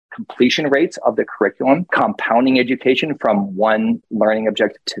completion rates of the curriculum, compounding education from one learning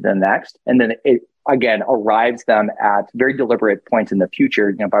objective to the next. And then it, again, arrives them at very deliberate points in the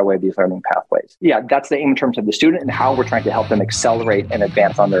future, by way of these learning pathways. Yeah, that's the aim in terms of the student and how we're trying to help them accelerate and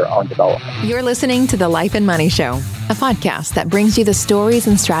advance on their own development. You're listening to The Life and Money Show, a podcast that brings you the stories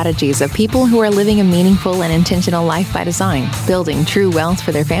and strategies of people who are living a meaningful and intentional life by design, building true wealth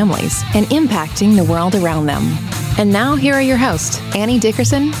for their families, and impacting the world around them. And now, here are your hosts, Annie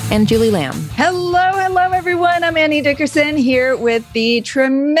Dickerson and Julie Lamb. Hello, everyone. I'm Annie Dickerson here with the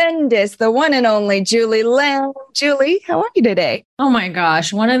tremendous, the one and only Julie Lamb. Julie, how are you today? Oh my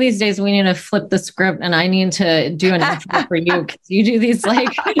gosh. One of these days we need to flip the script and I need to do an intro for you because you do these I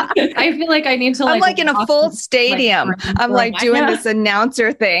feel like I need to I'm like in a full stadium. I'm like doing this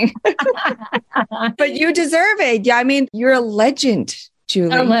announcer thing. But you deserve it. Yeah, I mean, you're a legend,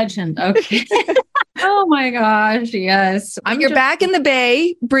 Julie. A legend. Okay. Oh my gosh. Yes. You're back in the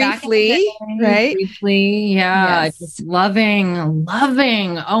Bay briefly, right? Briefly. Yeah. Yes. Just loving.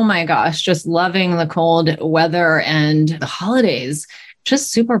 Oh my gosh. Just loving the cold weather and the holidays.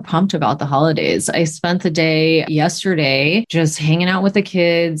 Just super pumped about the holidays. I spent the day yesterday just hanging out with the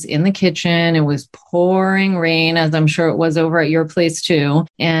kids in the kitchen. It was pouring rain, as I'm sure it was over at your place too.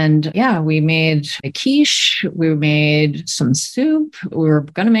 And yeah, we made a quiche. We made some soup. We were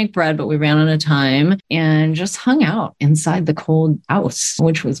going to make bread, but we ran out of time and just hung out inside the cold house,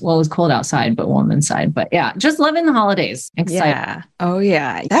 which was, well, it was cold outside, but warm inside. But yeah, just loving the holidays. Excited. Yeah. Oh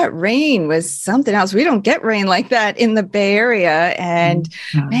yeah. That rain was something else. We don't get rain like that in the Bay Area. And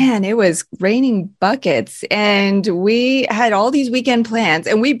man, it was raining buckets and we had all these weekend plans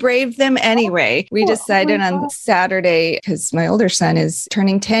and we braved them anyway. We decided on Saturday, because my older son is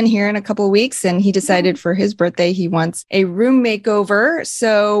turning 10 here in a couple of weeks, and he decided for his birthday, he wants a room makeover.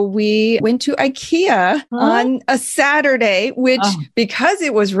 So we went to IKEA on a Saturday, which because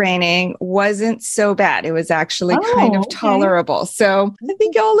it was raining wasn't so bad. It was actually kind of tolerable. So I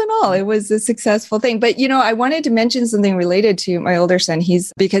think all in all, it was a successful thing. But, I wanted to mention something related to my older son.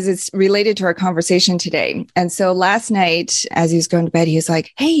 Because it's related to our conversation today. And so last night, as he was going to bed, he was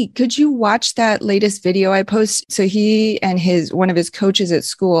like, "Hey, could you watch that latest video I post?" So he and one of his coaches at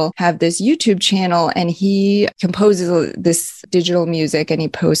school have this YouTube channel, and he composes this digital music and he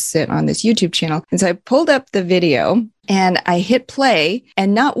posts it on this YouTube channel. And so I pulled up the video and I hit play,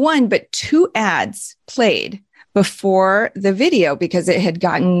 and not one, but two ads played before the video because it had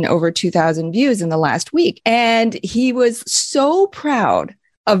gotten over 2,000 views in the last week. And he was so proud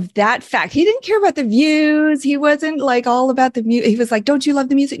of that fact. He didn't care about the views. He wasn't like all about the music. He was like, "Don't you love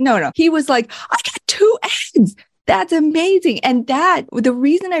the music?" No. He was like, "I got two ads. That's amazing." And the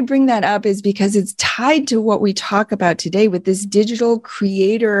reason I bring that up is because it's tied to what we talk about today with this digital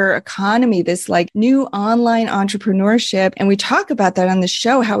creator economy, this like new online entrepreneurship. And we talk about that on the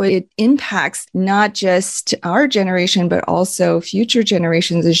show, how it impacts not just our generation, but also future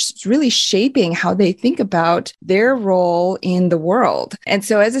generations. It's really shaping how they think about their role in the world. And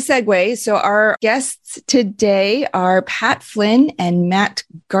so as a segue, so our guests today are Pat Flynn and Matt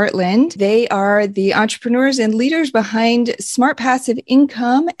Gartland. They are the entrepreneurs and leaders behind Smart Passive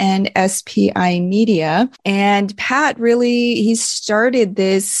Income and SPI Media. And Pat he started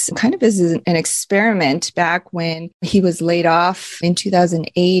this kind of as an experiment back when he was laid off in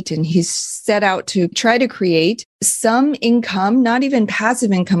 2008. And he set out to try to create some income, not even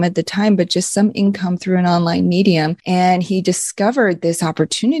passive income at the time, but just some income through an online medium. And he discovered this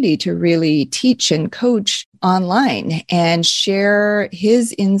opportunity to really teach and coach online and share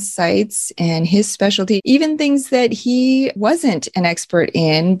his insights and his specialty, even things that he wasn't an expert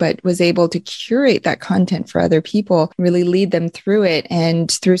in, but was able to curate that content for other people, really lead them through it. And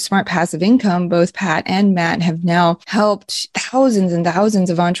through Smart Passive Income, both Pat and Matt have now helped thousands and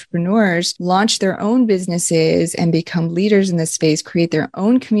thousands of entrepreneurs launch their own businesses and become leaders in this space, create their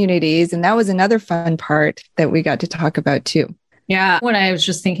own communities. And that was another fun part that we got to talk about too. Yeah. What I was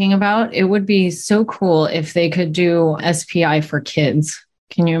just thinking about, it would be so cool if they could do SPI for kids.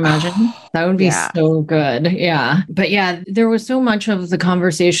 Can you imagine? That would be so good. Yeah. But yeah, there was so much of the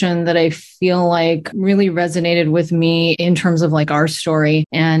conversation that I feel like really resonated with me in terms of like our story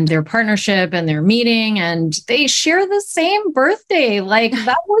and their partnership and their meeting. And they share the same birthday. Like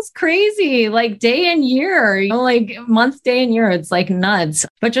that was crazy. Like day and year, like month, day and year. It's like nuts.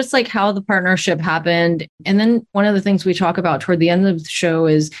 But just like how the partnership happened. And then one of the things we talk about toward the end of the show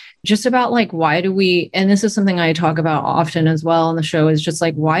is just about like, why do we, and this is something I talk about often as well on the show, is just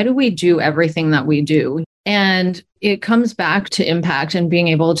like, why do we do everything that we do? And it comes back to impact and being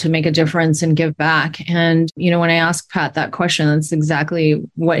able to make a difference and give back. And, when I asked Pat that question, that's exactly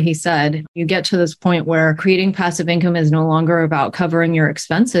what he said. You get to this point where creating passive income is no longer about covering your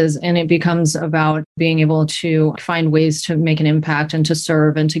expenses, and it becomes about being able to find ways to make an impact and to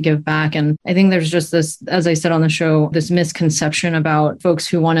serve and to give back. And I think there's just this, as I said on the show, this misconception about folks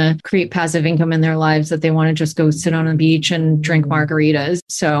who want to create passive income in their lives, that they want to just go sit on a beach and drink margaritas.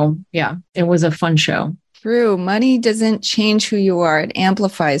 So yeah, it was a fun show. True. Money doesn't change who you are. It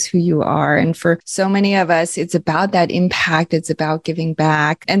amplifies who you are. And for so many of us, it's about that impact. It's about giving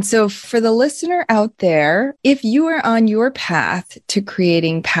back. And so for the listener out there, if you are on your path to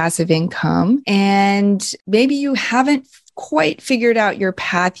creating passive income and maybe you haven't quite figured out your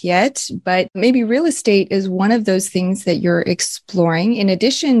path yet, but maybe real estate is one of those things that you're exploring, in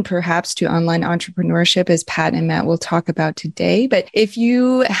addition, perhaps, to online entrepreneurship, as Pat and Matt will talk about today. But if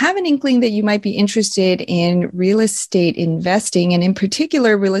you have an inkling that you might be interested in real estate investing, and in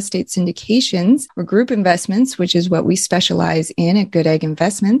particular, real estate syndications or group investments, which is what we specialize in at Good Egg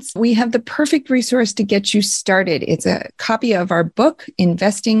Investments, we have the perfect resource to get you started. It's a copy of our book,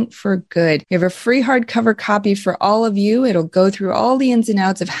 Investing for Good. We have a free hardcover copy for all of you. It'll go through all the ins and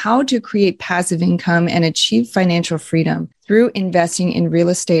outs of how to create passive income and achieve financial freedom through investing in real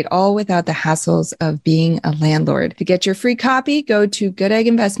estate, all without the hassles of being a landlord. To get your free copy, go to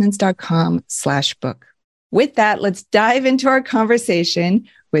goodegginvestments.com/book. With that, let's dive into our conversation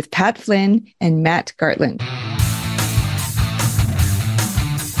with Pat Flynn and Matt Gartland.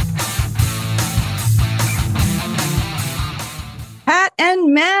 Pat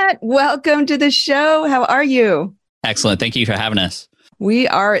and Matt, welcome to the show. How are you? Excellent. Thank you for having us. We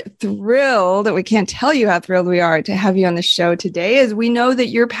are thrilled. We can't tell you how thrilled we are to have you on the show today, as we know that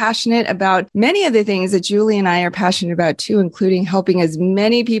you're passionate about many of the things that Julie and I are passionate about too, including helping as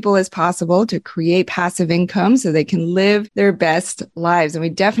many people as possible to create passive income so they can live their best lives. And we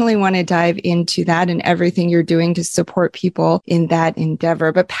definitely want to dive into that and everything you're doing to support people in that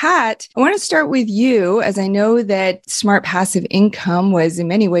endeavor. But Pat, I want to start with you, as I know that Smart Passive Income was in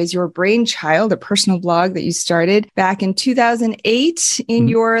many ways your brainchild, a personal blog that you started back in 2008. In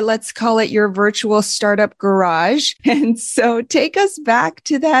your, let's call it your virtual startup garage. And so take us back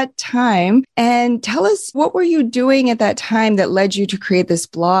to that time and tell us, what were you doing at that time that led you to create this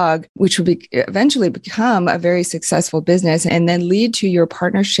blog, which will eventually become a very successful business and then lead to your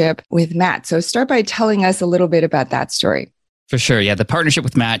partnership with Matt. So start by telling us a little bit about that story. For sure. Yeah. The partnership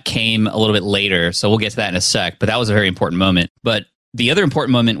with Matt came a little bit later, so we'll get to that in a sec, but that was a very important moment. But the other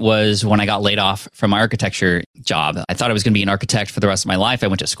important moment was when I got laid off from my architecture job. I thought I was going to be an architect for the rest of my life. I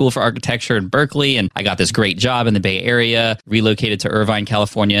went to school for architecture in Berkeley, and I got this great job in the Bay Area, relocated to Irvine,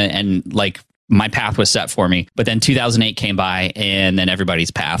 California, and my path was set for me. But then 2008 came by, and then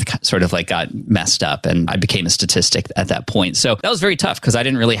everybody's path sort of got messed up, and I became a statistic at that point. So that was very tough because I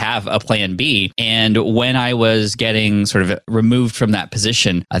didn't really have a plan B. And when I was getting sort of removed from that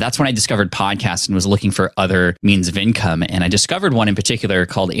position, that's when I discovered podcasts and was looking for other means of income. And I discovered one in particular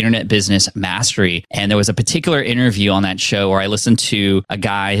called Internet Business Mastery. And there was a particular interview on that show where I listened to a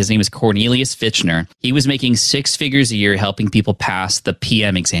guy, his name is Cornelius Fitchner. He was making 6 figures a year helping people pass the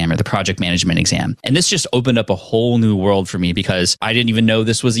PM exam, or the project management exam. And this just opened up a whole new world for me because I didn't even know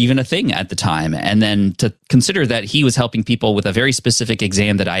this was even a thing at the time. And then to consider that he was helping people with a very specific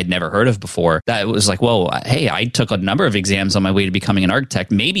exam that I had never heard of before, that was like, whoa, hey, I took a number of exams on my way to becoming an architect.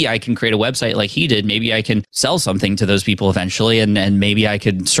 Maybe I can create a website like he did. Maybe I can sell something to those people eventually, and maybe I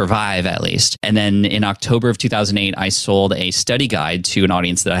could survive at least. And then in October of 2008, I sold a study guide to an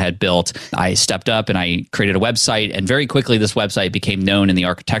audience that I had built. I stepped up and I created a website, and very quickly this website became known in the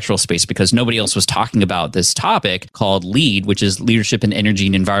architectural space because nobody else was talking about this topic called LEED, which is Leadership in Energy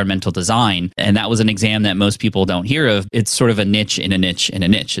and Environmental Design. And that was an exam that most people don't hear of. It's sort of a niche in a niche in a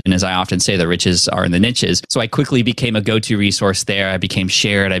niche. And as I often say, the riches are in the niches. So I quickly became a go-to resource there. I became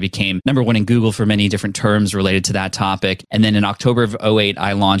shared. I became #1 in Google for many different terms related to that topic. And then in October of 2008,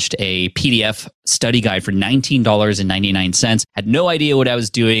 I launched a PDF study guide for $19.99. Had no idea what I was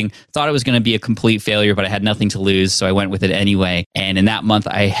doing. Thought it was going to be a complete failure, but I had nothing to lose, so I went with it anyway. And in that month,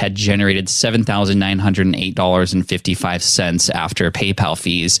 I had generated $7,908.55 after PayPal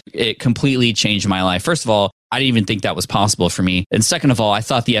fees. It completely changed my life. First of all, I didn't even think that was possible for me. And second of all, I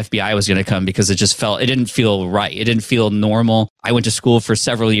thought the FBI was going to come because it didn't feel right. It didn't feel normal. I went to school for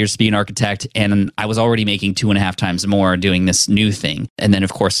several years to be an architect, and I was already making 2.5 times more doing this new thing. And then,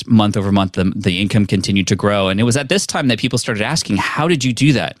 of course, month over month, the income continued to grow. And it was at this time that people started asking, how did you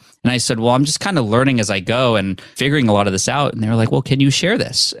do that? And I said, well, I'm just kind of learning as I go and figuring a lot of this out. And they were like, well, can you share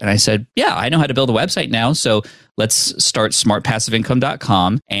this? And I said, yeah, I know how to build a website now. So let's start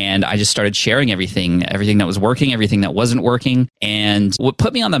smartpassiveincome.com. And I just started sharing everything that was working, everything that wasn't working. And what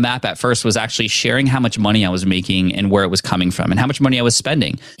put me on the map at first was actually sharing how much money I was making and where it was coming from and how much money I was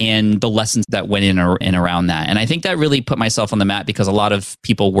spending and the lessons that went in and around that. And I think that really put myself on the map because a lot of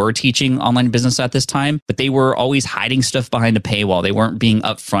people were teaching online business at this time, but they were always hiding stuff behind a paywall. They weren't being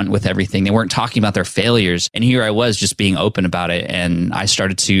upfront with everything. They weren't talking about their failures. And here I was just being open about it. And I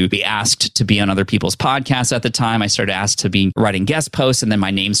started to be asked to be on other people's podcasts at the time. I started asked to be writing guest posts, and then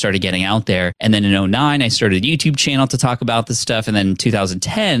my name started getting out there. And then in 2009, I started a YouTube channel to talk about this stuff. And then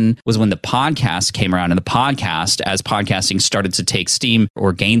 2010 was when the podcast came around. And the podcast, as podcasting started to take steam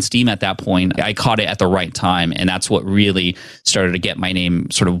or gain steam at that point, I caught it at the right time. And that's what really started to get my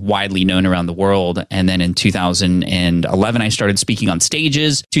name sort of widely known around the world. And then in 2011, I started speaking on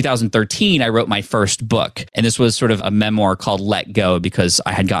stages. 2013, I wrote my first book. And this was sort of a memoir called Let Go, because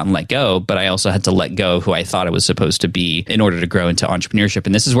I had gotten let go, but I also had to let go who I thought I was supposed to be in order to grow into entrepreneurship.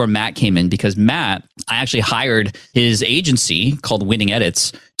 And this is where Matt came in, because Matt, I actually hired his agency called Winning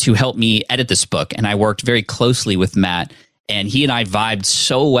Edits to help me edit this book. And I worked very closely with Matt, and he and I vibed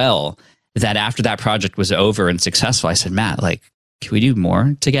so well that after that project was over and successful, I said, Matt, like, can we do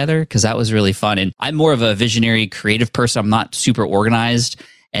more together? Because that was really fun. And I'm more of a visionary, creative person. I'm not super organized.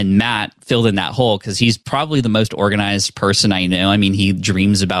 And Matt filled in that hole because he's probably the most organized person I know. I mean, he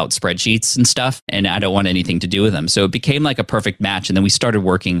dreams about spreadsheets and stuff, and I don't want anything to do with them. So it became like a perfect match. And then we started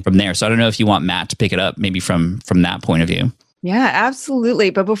working from there. So I don't know if you want Matt to pick it up maybe from that point of view. Yeah,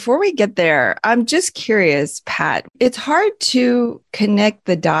 absolutely. But before we get there, I'm just curious, Pat, it's hard to connect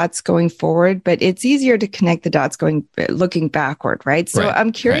the dots going forward, but it's easier to connect the dots looking backward, right? So Right,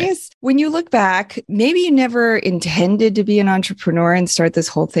 I'm curious, when you look back, maybe you never intended to be an entrepreneur and start this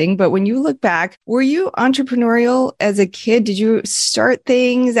whole thing, but when you look back, were you entrepreneurial as a kid? Did you start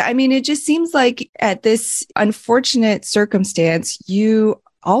things? I mean, it just seems like at this unfortunate circumstance, you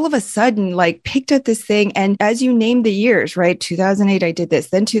all of a sudden like picked up this thing. And as you named the years, right? 2008, I did this,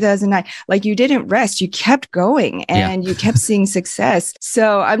 then 2009, like you didn't rest, you kept going and you kept seeing success.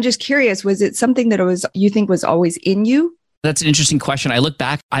 So I'm just curious, was it something that you think was always in you? That's an interesting question. I look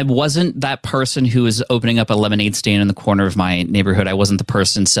back, I wasn't that person who was opening up a lemonade stand in the corner of my neighborhood. I wasn't the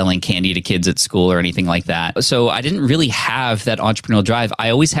person selling candy to kids at school or anything like that. So I didn't really have that entrepreneurial drive. I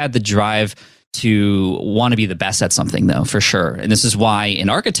always had the drive to want to be the best at something, though, for sure. And this is why in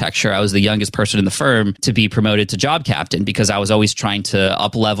architecture, I was the youngest person in the firm to be promoted to job captain, because I was always trying to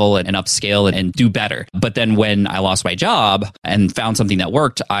up level and upscale and do better. But then when I lost my job and found something that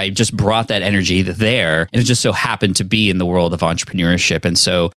worked, I just brought that energy there. And it just so happened to be in the world of entrepreneurship. And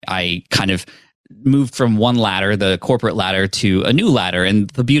so I kind of moved from one ladder, the corporate ladder, to a new ladder. And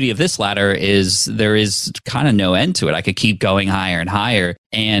the beauty of this ladder is there is kind of no end to it. I could keep going higher and higher.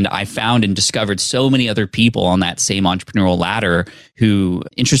 And I found and discovered so many other people on that same entrepreneurial ladder who,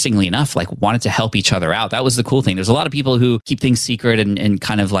 interestingly enough, like wanted to help each other out. That was the cool thing. There's a lot of people who keep things secret and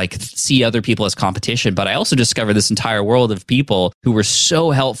kind of like see other people as competition. But I also discovered this entire world of people who were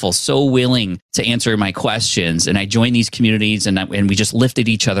so helpful, so willing to answer my questions. And I joined these communities and we just lifted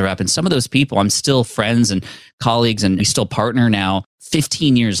each other up. And some of those people, I'm still friends and colleagues, and we still partner now.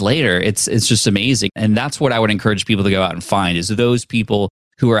 15 years later, it's just amazing. And that's what I would encourage people to go out and find, is those people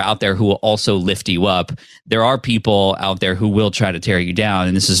who are out there who will also lift you up. There are people out there who will try to tear you down.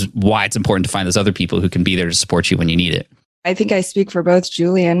 And this is why it's important to find those other people who can be there to support you when you need it. I think I speak for both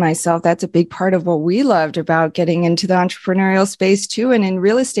Julie and myself. That's a big part of what we loved about getting into the entrepreneurial space too. And in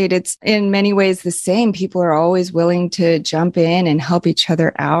real estate, it's in many ways the same. People are always willing to jump in and help each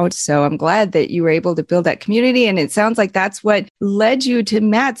other out. So I'm glad that you were able to build that community. And it sounds like that's what led you to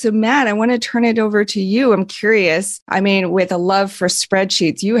Matt. So Matt, I want to turn it over to you. I'm curious. I mean, with a love for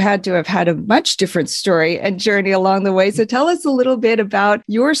spreadsheets, you had to have had a much different story and journey along the way. So tell us a little bit about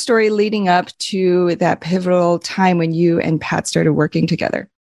your story leading up to that pivotal time when you and Pat started working together.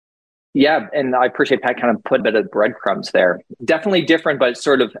 Yeah, and I appreciate Pat kind of put a bit of breadcrumbs there. Definitely different, but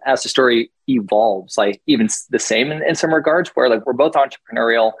sort of as the story evolves, like even the same in some regards, where like we're both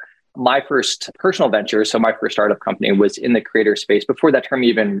entrepreneurial. My first personal venture, so my first startup company, was in the creator space before that term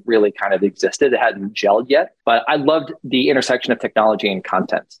even really kind of existed. It hadn't gelled yet, but I loved the intersection of technology and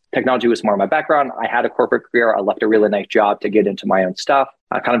content. Technology was more my background. I had a corporate career. I left a really nice job to get into my own stuff.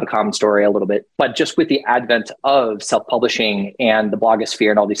 Kind of a common story a little bit, but just with the advent of self-publishing and the blogosphere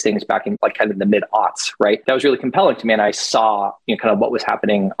and all these things back in like kind of the mid-aughts, right? That was really compelling to me. And I saw, kind of what was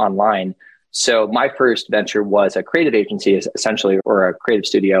happening online. So my first venture was a creative agency, essentially, or a creative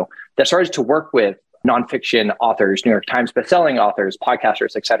studio that started to work with nonfiction authors, New York Times bestselling authors,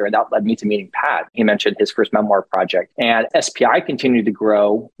 podcasters, et cetera. And that led me to meeting Pat. He mentioned his first memoir project. And SPI continued to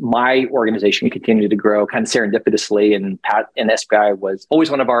grow. My organization continued to grow kind of serendipitously. And Pat and SPI was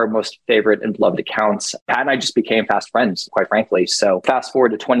always one of our most favorite and beloved accounts. Pat and I just became fast friends, quite frankly. So fast forward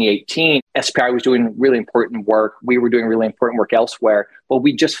to 2018, SPI was doing really important work. We were doing really important work elsewhere, but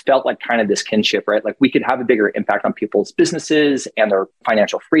we just felt like kind of this kinship, right? Like we could have a bigger impact on people's businesses and their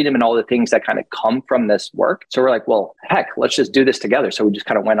financial freedom and all the things that kind of come from this work. So we're like, well, heck, let's just do this together. So we just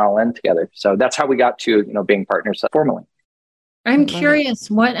kind of went all in together. So that's how we got to, being partners formally. I'm curious,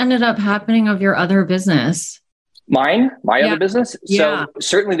 what ended up happening of your other business? My other business. So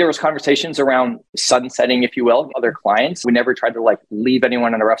certainly there was conversations around sunsetting, if you will, other clients. We never tried to leave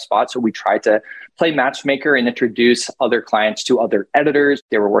anyone in a rough spot. So we tried to play matchmaker and introduce other clients to other editors.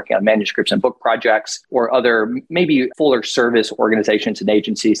 They were working on manuscripts and book projects or other maybe fuller service organizations and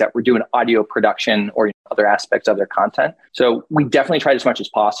agencies that were doing audio production or other aspects of their content. So we definitely tried as much as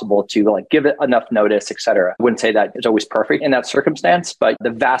possible to give it enough notice, et cetera. I wouldn't say that it's always perfect in that circumstance, but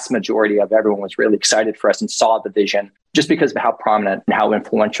the vast majority of everyone was really excited for us and saw the vision just because of how prominent and how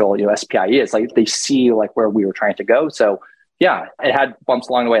influential SPI is. They see where we were trying to go. So yeah, it had bumps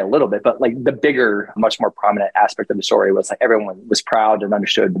along the way a little bit, but the bigger, much more prominent aspect of the story was everyone was proud and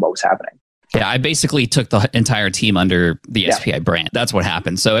understood what was happening. Yeah, I basically took the entire team under the SPI brand. That's what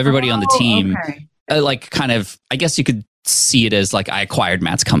happened. So everybody on the team, I guess you could see it as I acquired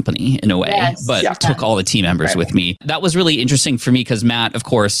Matt's company in a way, but took all the team members with me. That was really interesting for me because Matt, of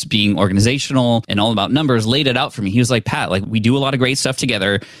course, being organizational and all about numbers, laid it out for me. He was like, Pat, we do a lot of great stuff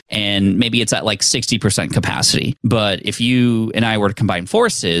together and maybe it's at 60% capacity. But if you and I were to combine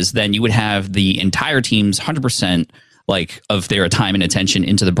forces, then you would have the entire team's 100% of their time and attention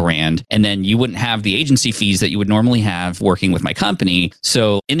into the brand. And then you wouldn't have the agency fees that you would normally have working with my company.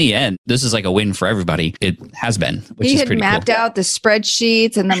 So in the end, this is a win for everybody. It has been, which is pretty cool. He had mapped out the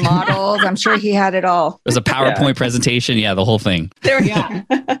spreadsheets and the models. I'm sure he had it all. There's a PowerPoint presentation. Yeah, the whole thing.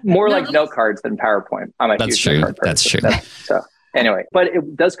 More note cards than PowerPoint. That's true. That's true. Anyway, but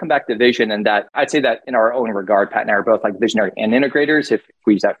it does come back to vision, and that I'd say that in our own regard, Pat and I are both visionary and integrators, if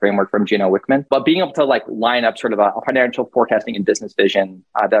we use that framework from Gino Wickman. But being able to line up sort of a financial forecasting and business vision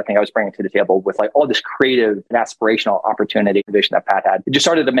that I think I was bringing to the table with all this creative and aspirational opportunity vision that Pat had, it just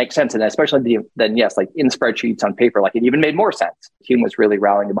started to make sense. And especially then in spreadsheets on paper, it even made more sense. The team was really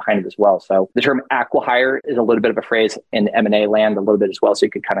rallying behind it as well. So the term acqui-hire is a little bit of a phrase in M&A land a little bit as well. So you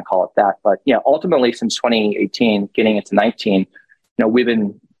could kind of call it that. But ultimately since 2018, getting into 19, we've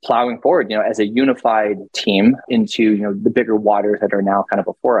been plowing forward, as a unified team into, the bigger waters that are now kind of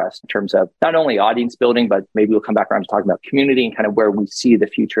before us in terms of not only audience building, but maybe we'll come back around to talking about community and kind of where we see the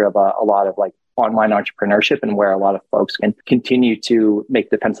future of a lot of online entrepreneurship and where a lot of folks can continue to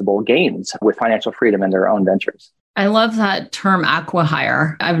make defensible gains with financial freedom in their own ventures. I love that term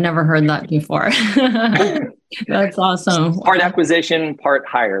acqui-hire. I've never heard that before. That's awesome. Part acquisition, part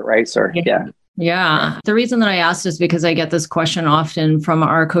hire, right, sir? Yeah. Yeah. The reason that I asked is because I get this question often from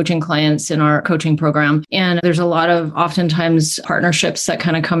our coaching clients in our coaching program. And there's a lot of oftentimes partnerships that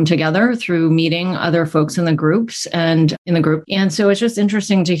kind of come together through meeting other folks in the groups and in the group. And so it's just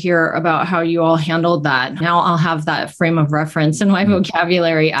interesting to hear about how you all handled that. Now I'll have that frame of reference in my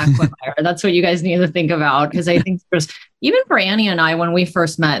vocabulary, acqui-hire. That's what you guys need to think about, because I think there's even for Annie and I, when we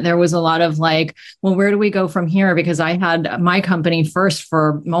first met, there was a lot of well, where do we go from here? Because I had my company first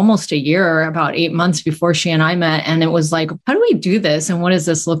for almost a year, about 8 months before she and I met. And it was how do we do this? And what does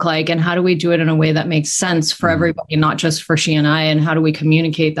this look like? And how do we do it in a way that makes sense for everybody, not just for she and I? And how do we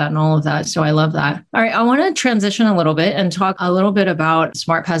communicate that and all of that? So I love that. All right. I want to transition a little bit and talk a little bit about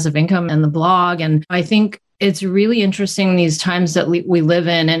Smart Passive Income and the blog. And I think it's really interesting these times that we live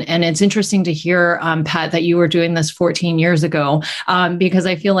in. And it's interesting to hear, Pat, that you were doing this 14 years ago, because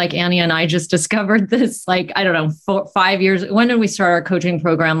I feel like Annie and I just discovered this, 5 years. When did we start our coaching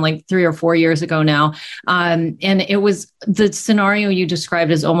program? 3 or 4 years ago now. And it was the scenario you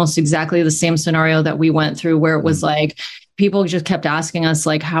described is almost exactly the same scenario that we went through, where it was people just kept asking us,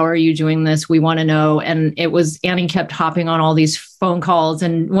 how are you doing this? We want to know. And it was, Annie kept hopping on all these phone calls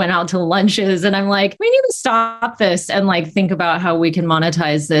and went out to lunches. And I'm like, we need to stop this and think about how we can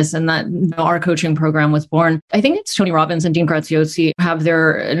monetize this. And that our coaching program was born. I think it's Tony Robbins and Dean Graziosi have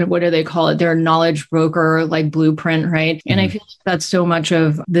their, what do they call it? Their knowledge broker, blueprint, right? Mm-hmm. And I feel that's so much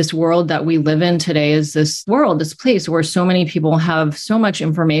of this world that we live in today is this world, this place where so many people have so much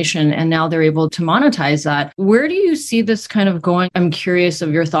information and now they're able to monetize that. Where do you see this kind of going? I'm curious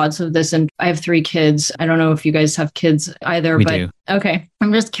of your thoughts of this. And I have 3 kids. I don't know if you guys have kids either, We but do. Okay.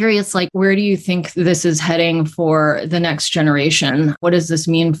 I'm just curious, like, where do you think this is heading for the next generation? What does this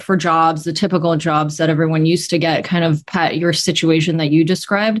mean for jobs, the typical jobs that everyone used to get? Kind of, Pat, your situation that you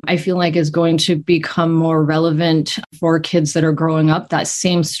described, I feel like is going to become more relevant for kids that are growing up. That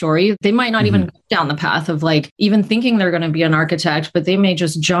same story, they might not even go down the path of like even thinking they're going to be an architect, but they may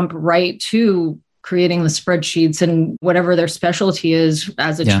just jump right to creating the spreadsheets and whatever their specialty is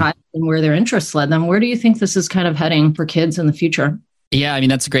as a child and where their interests led them. Where do you think this is kind of heading for kids in the future? Yeah, I mean,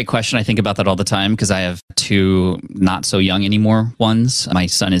 that's a great question. I think about that all the time because I have two not so young anymore ones. My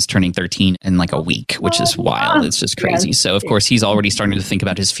son is turning 13 in like a week, which is wild. It's just crazy. Yes. So of course, he's already starting to think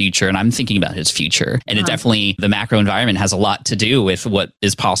about his future and I'm thinking about his future. And it definitely, the macro environment has a lot to do with what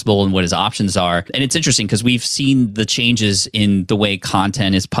is possible and what his options are. And it's interesting because we've seen the changes in the way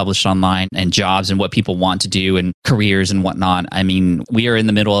content is published online and jobs and what people want to do and careers and whatnot. I mean, we are in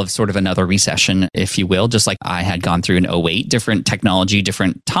the middle of sort of another recession, if you will, just like I had gone through in 2008, different technology,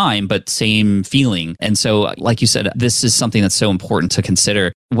 different time, but same feeling. And so, like you said, this is something that's so important to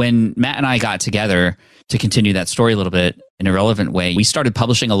consider. When Matt and I got together to continue that story a little bit in a relevant way, we started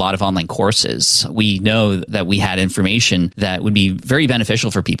publishing a lot of online courses. We know that we had information that would be very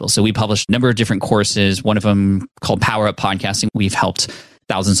beneficial for people. So we published a number of different courses, one of them called Power Up Podcasting. We've helped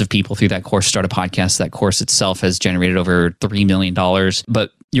thousands of people through that course start a podcast. That course itself has generated over $3 million.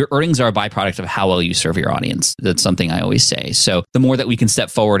 But your earnings are a byproduct of how well you serve your audience. That's something I always say. So the more that we can step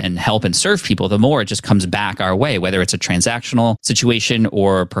forward and help and serve people, the more it just comes back our way, whether it's a transactional situation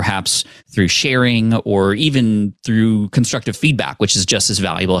or perhaps through sharing or even through constructive feedback, which is just as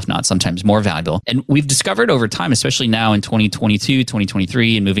valuable, if not sometimes more valuable. And we've discovered over time, especially now in 2022,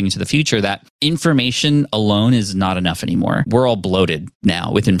 2023, and moving into the future, that information alone is not enough anymore. We're all bloated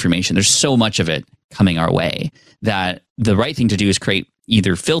now with information. There's so much of it coming our way that the right thing to do is create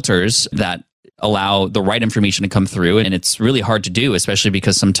either filters that allow the right information to come through. And it's really hard to do, especially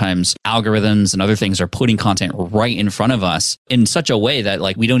because sometimes algorithms and other things are putting content right in front of us in such a way that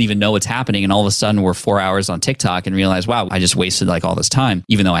like we don't even know what's happening. And all of a sudden we're 4 hours on TikTok and realize, wow, I just wasted like all this time,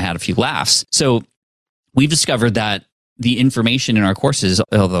 even though I had a few laughs. So we've discovered that the information in our courses,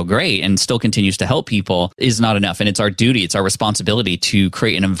 although great and still continues to help people, is not enough. And it's our duty, it's our responsibility to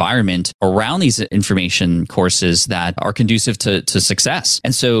create an environment around these information courses that are conducive to success.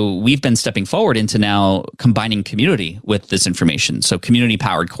 And so we've been stepping forward into now combining community with this information. So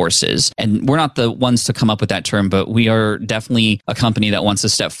community-powered courses. And we're not the ones to come up with that term, but we are definitely a company that wants to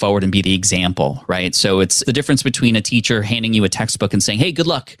step forward and be the example, right? So it's the difference between a teacher handing you a textbook and saying, hey, good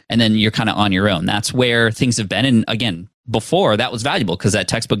luck. And then you're kind of on your own. That's where things have been. And again, before that was valuable because that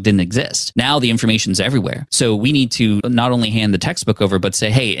textbook didn't exist. Now the information's everywhere. So we need to not only hand the textbook over, but say,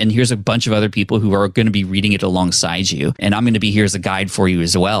 hey, and here's a bunch of other people who are going to be reading it alongside you. And I'm going to be here as a guide for you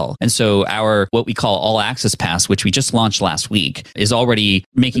as well. And so our, what we call All Access Pass, which we just launched last week, is already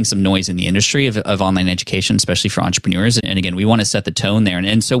making some noise in the industry of online education, especially for entrepreneurs. And again, we want to set the tone there.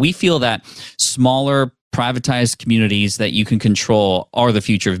 And so we feel that smaller privatized communities that you can control are the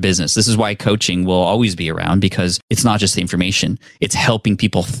future of business. This is why coaching will always be around, because it's not just the information, it's helping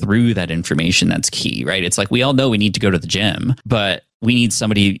people through that information that's key, right? It's like we all know we need to go to the gym, but we need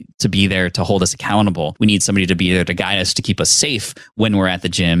somebody to be there to hold us accountable. We need somebody to be there to guide us, to keep us safe when we're at the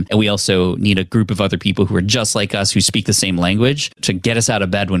gym. And we also need a group of other people who are just like us, who speak the same language, to get us out of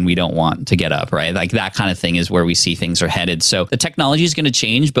bed when we don't want to get up, right? Like that kind of thing is where we see things are headed. So the technology is going to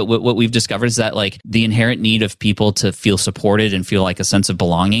change, but what we've discovered is that like the inherent need of people to feel supported and feel like a sense of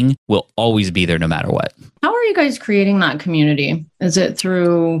belonging will always be there no matter what. How are you guys creating that community? Is it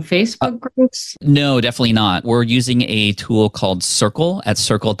through Facebook groups? No, definitely not. We're using a tool called Circle at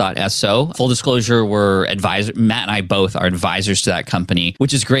circle.so. Full disclosure, we're advisor. Matt and I both are advisors to that company,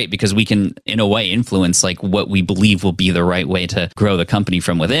 which is great because we can, in a way, influence like what we believe will be the right way to grow the company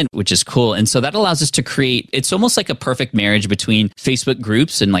from within, which is cool. And so that allows us to create, it's almost like a perfect marriage between Facebook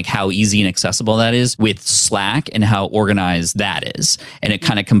groups and like how easy and accessible that is with Slack and how organized that is. And it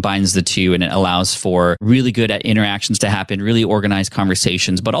kind of combines the two, and it allows for really good at interactions to happen, really organized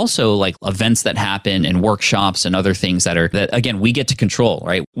conversations, but also like events that happen and workshops and other things that again, we get to control,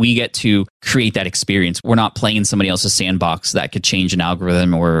 right? We get to create that experience. We're not playing in somebody else's sandbox that could change an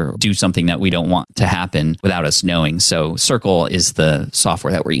algorithm or do something that we don't want to happen without us knowing. So Circle is the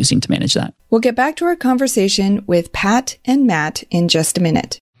software that we're using to manage that. We'll get back to our conversation with Pat and Matt in just a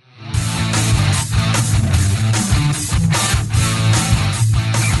minute.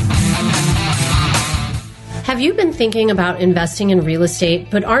 Have you been thinking about investing in real estate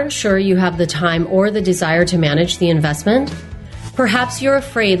but aren't sure you have the time or the desire to manage the investment? Perhaps you're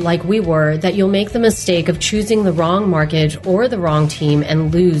afraid, like we were, that you'll make the mistake of choosing the wrong market or the wrong team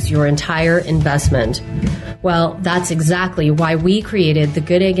and lose your entire investment. Well, that's exactly why we created the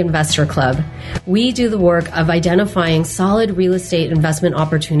Good Egg Investor Club. We do the work of identifying solid real estate investment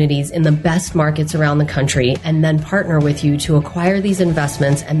opportunities in the best markets around the country and then partner with you to acquire these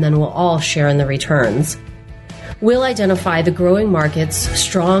investments, and then we'll all share in the returns. We'll identify the growing markets,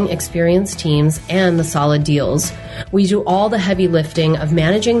 strong, experienced teams, and the solid deals. We do all the heavy lifting of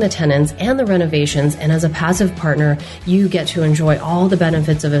managing the tenants and the renovations, and as a passive partner, you get to enjoy all the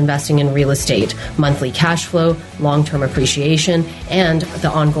benefits of investing in real estate, monthly cash flow, long-term appreciation, and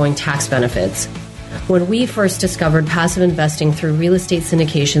the ongoing tax benefits. When we first discovered passive investing through real estate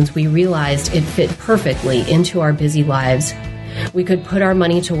syndications, we realized it fit perfectly into our busy lives. We could put our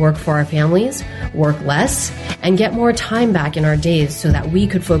money to work for our families, work less, and get more time back in our days so that we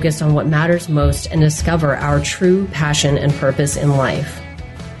could focus on what matters most and discover our true passion and purpose in life.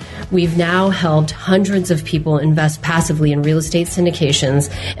 We've now helped hundreds of people invest passively in real estate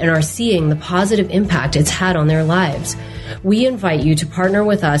syndications and are seeing the positive impact it's had on their lives. We invite you to partner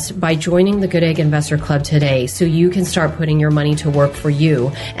with us by joining the Good Egg Investor Club today so you can start putting your money to work for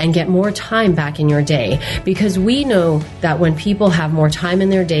you and get more time back in your day, because we know that when people have more time in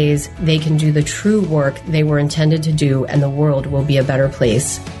their days, they can do the true work they were intended to do, and the world will be a better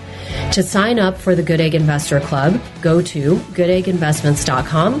place. To sign up for the Good Egg Investor Club, go to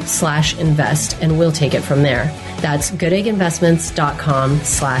goodegginvestments.com/invest and we'll take it from there. That's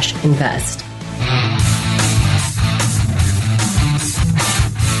goodegginvestments.com/invest.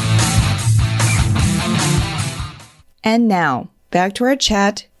 And now, back to our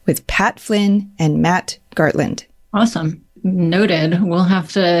chat with Pat Flynn and Matt Gartland. Awesome. Noted. We'll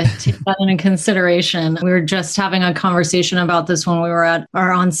have to take that into consideration. We were just having a conversation about this when we were at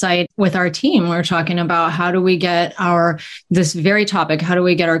our on-site with our team. We were talking about how do we get this very topic, how do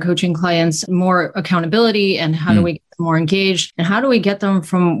we get our coaching clients more accountability, and how do we get them more engaged, and how do we get them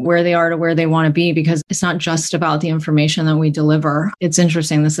from where they are to where they want to be? Because it's not just about the information that we deliver. It's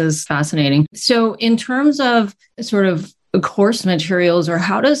interesting. This is fascinating. So in terms of sort of course materials, or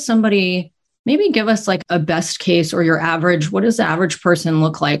how does somebody maybe give us like a best case or your average, what does the average person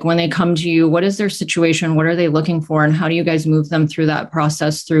look like when they come to you? What is their situation? What are they looking for? And how do you guys move them through that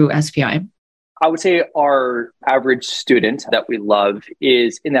process through SPI? I would say our average student that we love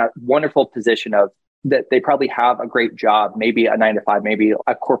is in that wonderful position of that they probably have a great job, maybe a 9-to-5, maybe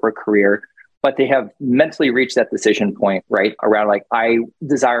a corporate career, but they have mentally reached that decision point, right? Around like, I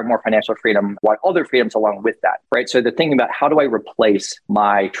desire more financial freedom, what other freedoms along with that, right? So they're thinking about, how do I replace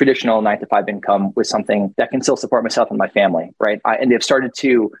my traditional 9-to-5 income with something that can still support myself and my family, right? And they've started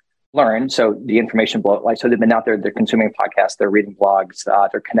to learn. So the information blow, so they've been out there, they're consuming podcasts, they're reading blogs,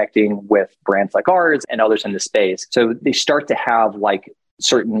 they're connecting with brands like ours and others in the space. So they start to have like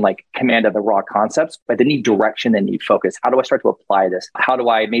certain like command of the raw concepts, but they need direction, they need focus. How do I start to apply this? How do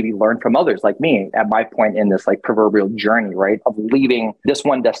I maybe learn from others like me at my point in this like proverbial journey, right? Of leaving this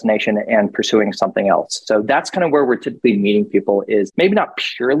one destination and pursuing something else. So that's kind of where we're typically meeting people, is maybe not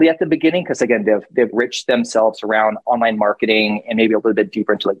purely at the beginning, because again, they've enriched themselves around online marketing and maybe a little bit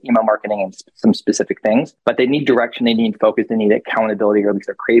deeper into like email marketing and some specific things, but they need direction, they need focus, they need accountability, or at least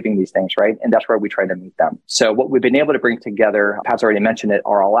they're craving these things, right? And that's where we try to meet them. So what we've been able to bring together, Pat's already mentioned it,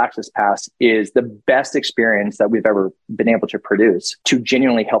 our All Access Pass is the best experience that we've ever been able to produce to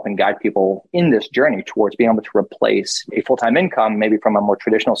genuinely help and guide people in this journey towards being able to replace a full-time income, maybe from a more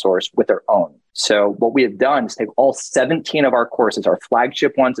traditional source, with their own. So what we have done is take all 17 of our courses, our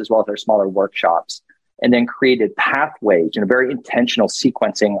flagship ones, as well as our smaller workshops, and then created pathways in a very intentional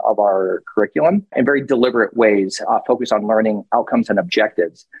sequencing of our curriculum and very deliberate ways focused on learning outcomes and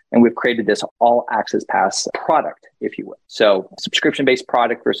objectives. And we've created this All Access Pass product, if you will. So subscription-based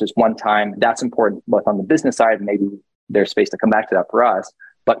product versus one-time, that's important both on the business side, and maybe there's space to come back to that for us.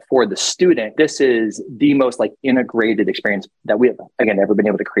 But for the student, this is the most like integrated experience that we have, again, ever been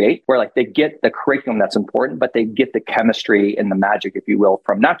able to create, where like they get the curriculum that's important, but they get the chemistry and the magic, if you will,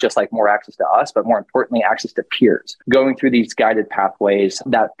 from not just like more access to us, but more importantly, access to peers, going through these guided pathways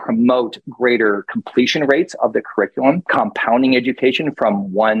that promote greater completion rates of the curriculum, compounding education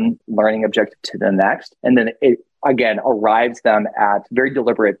from one learning objective to the next. And then it again, arrives them at very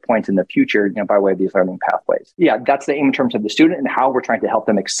deliberate points in the future, by way of these learning pathways. Yeah, that's the aim in terms of the student and how we're trying to help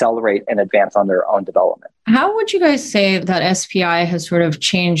them accelerate and advance on their own development. How would you guys say that SPI has sort of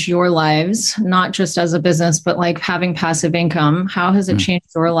changed your lives, not just as a business, but like having passive income? How has it changed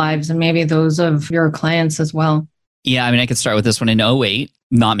your lives and maybe those of your clients as well? Yeah, I mean, I could start with this one. In 2008,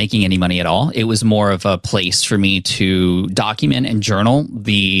 not making any money at all. It was more of a place for me to document and journal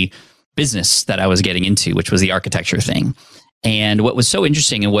the business that I was getting into, which was the architecture thing. And what was so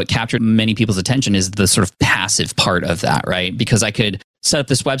interesting and what captured many people's attention is the sort of passive part of that, right? Because I could set up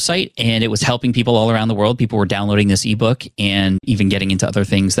this website and it was helping people all around the world. People were downloading this ebook and even getting into other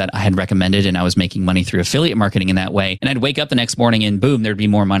things that I had recommended. And I was making money through affiliate marketing in that way. And I'd wake up the next morning and boom, there'd be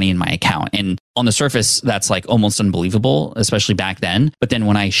more money in my account. And on the surface, that's like almost unbelievable, especially back then. But then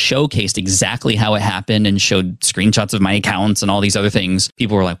when I showcased exactly how it happened and showed screenshots of my accounts and all these other things,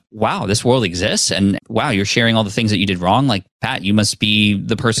 people were like, wow, this world exists. And wow, you're sharing all the things that you did wrong. Like, Pat, you must be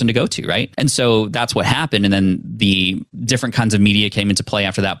the person to go to, right? And so that's what happened. And then the different kinds of media came into play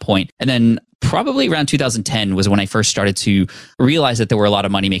after that point. And then probably around 2010 was when I first started to realize that there were a lot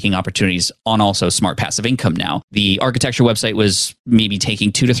of money-making opportunities on also smart passive income now. The architecture website was maybe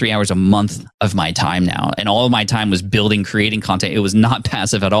taking 2 to 3 hours a month of my time now. And all of my time was building, creating content. It was not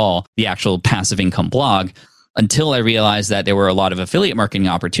passive at all, the actual passive income blog, until I realized that there were a lot of affiliate marketing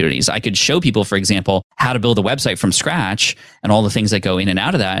opportunities. I could show people, for example, how to build a website from scratch and all the things that go in and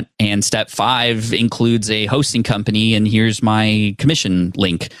out of that. And step 5 includes a hosting company, and here's my commission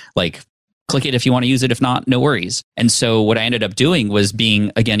link. Like, click it if you want to use it. If not, no worries. And so what I ended up doing was being,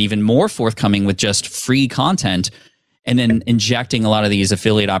 again, even more forthcoming with just free content and then injecting a lot of these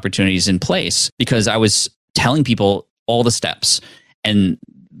affiliate opportunities in place, because I was telling people all the steps. And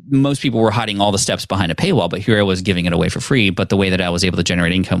most people were hiding all the steps behind a paywall, but here I was giving it away for free. But the way that I was able to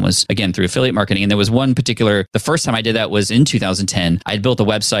generate income was, again, through affiliate marketing. And there was one particular, the first time I did that was in 2010. I had built a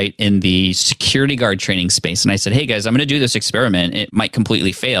website in the security guard training space. And I said, hey guys, I'm going to do this experiment. It might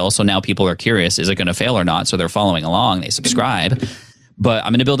completely fail. So now people are curious, is it going to fail or not? So they're following along, they subscribe. But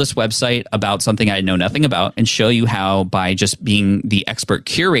I'm going to build this website about something I know nothing about and show you how, by just being the expert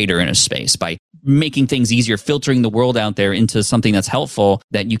curator in a space, by making things easier, filtering the world out there into something that's helpful,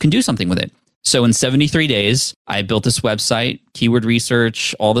 that you can do something with it. So in 73 days, I built this website, keyword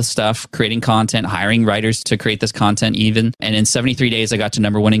research, all this stuff, creating content, hiring writers to create this content even. And in 73 days, I got to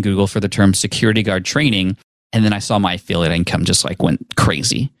 #1 in Google for the term security guard training. And then I saw my affiliate income just like went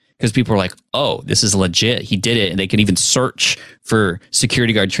crazy, because people were like, oh, this is legit. He did it. And they could even search for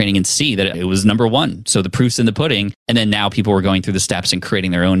security guard training and see that it was #1. So the proof's in the pudding. And then now people were going through the steps and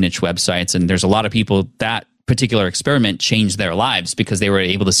creating their own niche websites. And there's a lot of people that particular experiment changed their lives because they were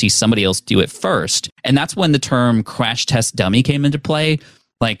able to see somebody else do it first. And that's when the term crash test dummy came into play.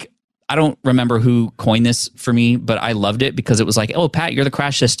 Like, I don't remember who coined this for me, but I loved it because it was like, oh, Pat, you're the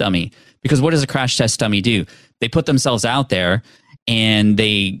crash test dummy. Because what does a crash test dummy do? They put themselves out there and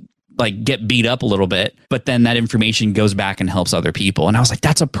they like get beat up a little bit, but then that information goes back and helps other people. And I was like,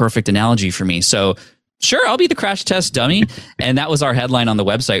 that's a perfect analogy for me. So sure, I'll be the crash test dummy. And that was our headline on the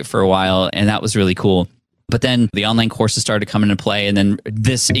website for a while. And that was really cool. But then the online courses started coming into play, and then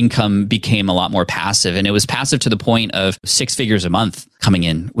this income became a lot more passive. And it was passive to the point of 6 figures a month coming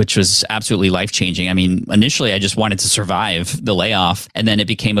in, which was absolutely life-changing. I mean, initially I just wanted to survive the layoff, and then it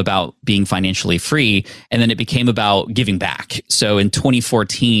became about being financially free, and then it became about giving back. So in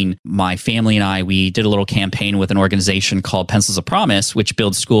 2014, my family and I, we did a little campaign with an organization called Pencils of Promise, which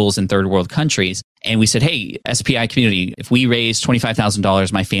builds schools in third world countries. And we said, hey, SPI community, if we raise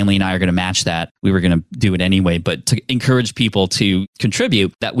 $25,000, my family and I are going to match that. We were going to do it anyway, but to encourage people to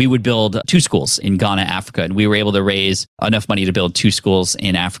contribute, that we would build 2 schools in Ghana, Africa. And we were able to raise enough money to build 2 schools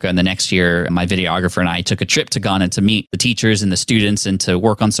in Africa. And the next year, my videographer and I took a trip to Ghana to meet the teachers and the students and to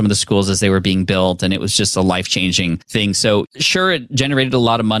work on some of the schools as they were being built. And it was just a life-changing thing. So sure, it generated a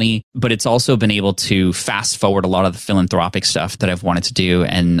lot of money, but it's also been able to fast forward a lot of the philanthropic stuff that I've wanted to do.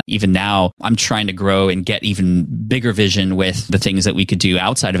 And even now, I'm trying to grow and get even bigger vision with the things that we could do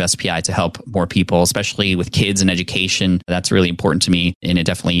outside of SPI to help more people, especially with kids and education. That's really important to me. And it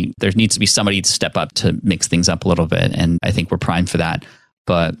definitely, there needs to be somebody to step up to mix things up a little bit. And I think we're primed for that.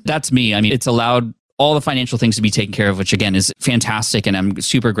 But that's me. I mean, it's allowed all the financial things to be taken care of, which again is fantastic. And I'm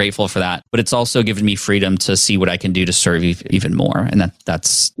super grateful for that. But it's also given me freedom to see what I can do to serve even more. And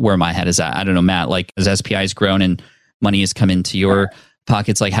that's where my head is at. I don't know, Matt, like as SPI has grown and money has come into your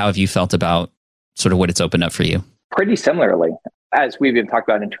pockets, like how have you felt about sort of what it's opened up for you? Pretty similarly. As we've been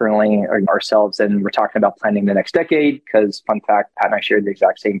talking about internally ourselves, and we're talking about planning the next decade, because fun fact, Pat and I shared the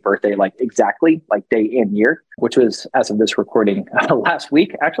exact same birthday, like exactly, like day and year, which was, as of this recording, last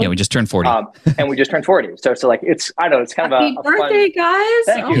week, actually. Yeah, we just turned 40. And we just turned 40. So like, it's, I don't know, it's kind Happy of a birthday, fun, guys.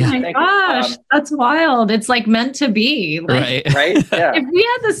 Thank you. Oh my gosh, that's wild. It's like meant to be. Like, right? Yeah. If we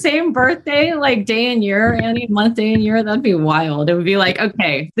had the same birthday, like day and year, Annie, month, day and year, that'd be wild. It would be like,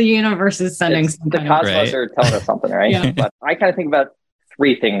 okay, the universe is sending something. The cosmos are telling us something, right? Yeah. But I kind of think about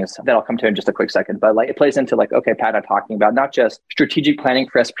three things that I'll come to in just a quick second, but like it plays into like, okay, Pat, I'm talking about not just strategic planning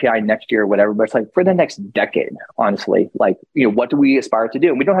for SPI next year or whatever, but it's like for the next decade, honestly, like, what do we aspire to do?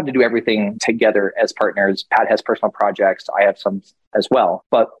 And we don't have to do everything together as partners. Pat has personal projects. I have some as well,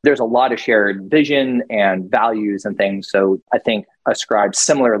 but there's a lot of shared vision and values and things. So I think ascribe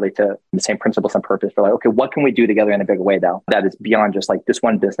similarly to the same principles and purpose for like, okay, what can we do together in a bigger way now that is beyond just like this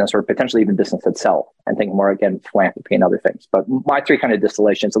one business or potentially even business itself, and think more again, philanthropy and other things. But my three kind of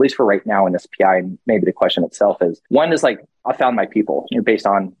distillations, at least for right now in SPI, and maybe the question itself is, one is like, I found my people, based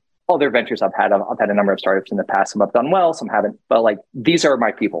on other ventures I've had. I've had a number of startups in the past. Some have done well, some haven't. But like, these are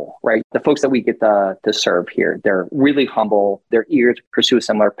my people, right? The folks that we get to serve here. They're really humble. They're eager to pursue a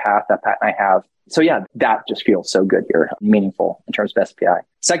similar path that Pat and I have. So yeah, that just feels so good here, meaningful in terms of SPI.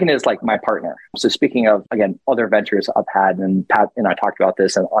 Second is like my partner. So speaking of, again, other ventures I've had, and Pat and I talked about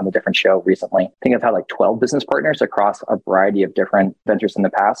this on a different show recently. I think I've had like 12 business partners across a variety of different ventures in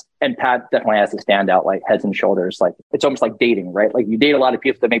the past. And Pat definitely has to stand out like heads and shoulders. Like it's almost like dating, right? Like you date a lot of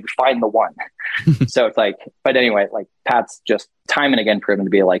people to maybe find the one. So it's like, but anyway, like Pat's just time and again proven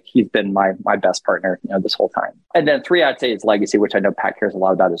to be like, he's been my best partner, this whole time. And then three, I'd say is legacy, which I know Pat cares a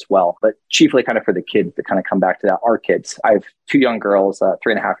lot about as well, but chiefly kind of for the kids to kind of come back to that, our kids. I have two young girls, a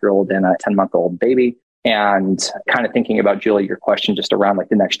 3.5-year-old and a 10-month-old baby. And kind of thinking about, Julie, your question just around like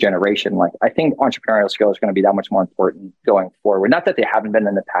the next generation, like I think entrepreneurial skills are going to be that much more important going forward. Not that they haven't been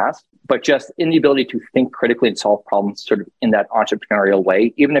in the past, but just in the ability to think critically and solve problems sort of in that entrepreneurial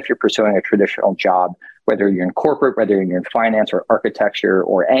way, even if you're pursuing a traditional job, whether you're in corporate, whether you're in finance or architecture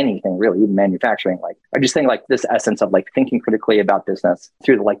or anything really, even manufacturing. Like I just think like this essence of like thinking critically about business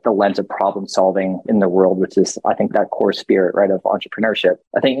through like the lens of problem solving in the world, which is I think that core spirit, right, of entrepreneurship.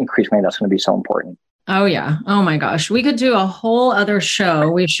 I think increasingly that's going to be so important. Oh, yeah. Oh, my gosh. We could do a whole other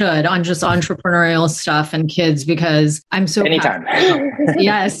show. We should on just entrepreneurial stuff and kids, because I'm so anytime.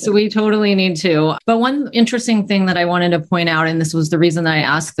 Yes, we totally need to. But one interesting thing that I wanted to point out, and this was the reason that I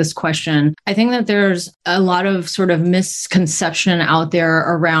asked this question, I think that there's a lot of sort of misconception out there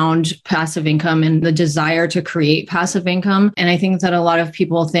around passive income and the desire to create passive income. And I think that a lot of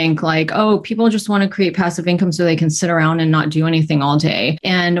people think like, oh, people just want to create passive income so they can sit around and not do anything all day.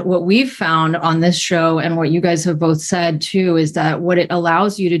 And what we've found on this show, and what you guys have both said too, is that what it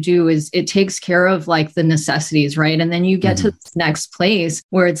allows you to do is it takes care of like the necessities, right? And then you get to this next place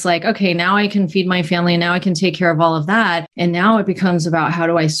where it's like, okay, now I can feed my family and now I can take care of all of that. And now it becomes about how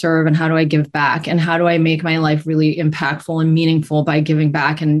do I serve and how do I give back and how do I make my life really impactful and meaningful by giving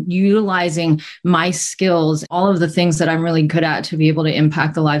back and utilizing my skills, all of the things that I'm really good at to be able to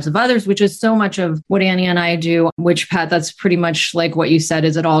impact the lives of others, which is so much of what Annie and I do, which Pat, that's pretty much like what you said,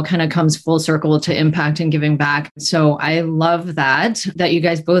 is it all kind of comes full circle to impact and giving back. So I love that you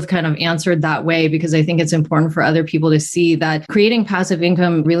guys both kind of answered that way, because I think it's important for other people to see that creating passive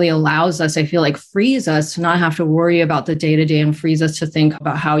income really allows us, I feel like frees us to not have to worry about the day-to-day and frees us to think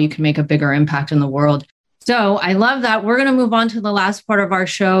about how you can make a bigger impact in the world. So I love that. We're going to move on to the last part of our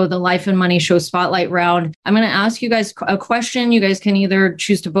show, the Life and Money Show Spotlight Round. I'm going to ask you guys a question. You guys can either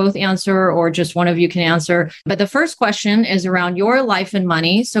choose to both answer or just one of you can answer. But the first question is around your life and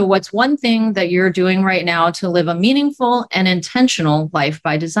money. So what's one thing that you're doing right now to live a meaningful and intentional life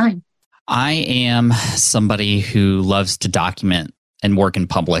by design? I am somebody who loves to document and work in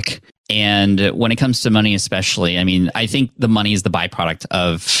public. And when it comes to money, especially, I mean, I think the money is the byproduct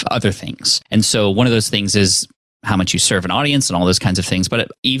of other things. And so one of those things is how much you serve an audience and all those kinds of things.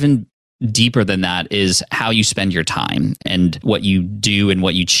 But even deeper than that is how you spend your time and what you do and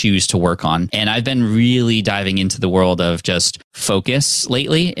what you choose to work on. And I've been really diving into the world of just focus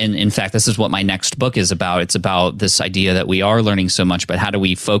lately. And in fact, this is what my next book is about. It's about this idea that we are learning so much, but how do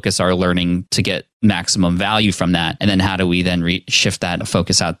we focus our learning to get maximum value from that? And then how do we then shift that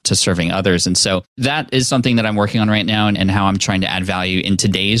focus out to serving others? And so that is something that I'm working on right now, and how I'm trying to add value in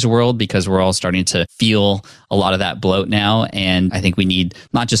today's world, because we're all starting to feel a lot of that bloat now. And I think we need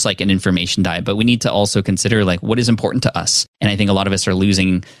not just like an information diet, but we need to also consider like what is important to us. And I think a lot of us are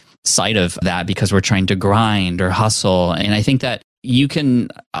losing sight of that because we're trying to grind or hustle. And I think that you can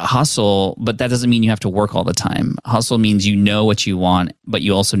hustle, but that doesn't mean you have to work all the time. Hustle means you know what you want, but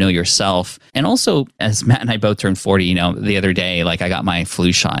you also know yourself. And also, as Matt and I both turned 40, the other day, like I got my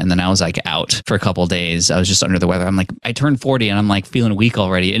flu shot and then I was like out for a couple of days. I was just under the weather. I'm like, I turned 40 and I'm like feeling weak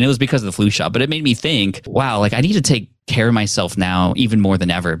already. And it was because of the flu shot, but it made me think, wow, like I need to take care of myself now even more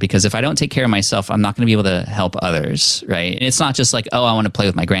than ever, because if I don't take care of myself, I'm not going to be able to help others, right? And it's not just like, oh, I want to play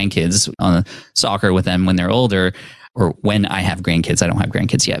with my grandkids on soccer with them when they're older. or when I have grandkids. I don't have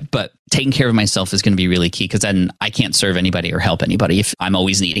grandkids yet, but taking care of myself is going to be really key, because then I can't serve anybody or help anybody if I'm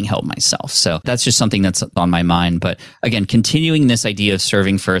always needing help myself. So that's just something that's on my mind. But again, continuing this idea of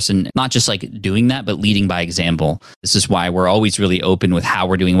serving first, and not just like doing that, but leading by example. This is why we're always really open with how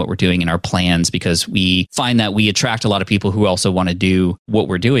we're doing what we're doing in our plans, because we find that we attract a lot of people who also want to do what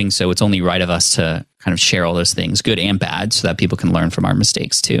we're doing. So it's only right of us to kind of share all those things, good and bad, so that people can learn from our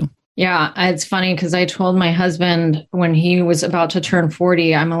mistakes too. Yeah, it's funny because I told my husband when he was about to turn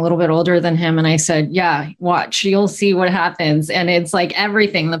 40, I'm a little bit older than him. And I said, yeah, watch, you'll see what happens. And it's like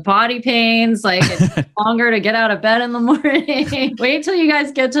everything, the body pains, like it's longer to get out of bed in the morning. Wait till you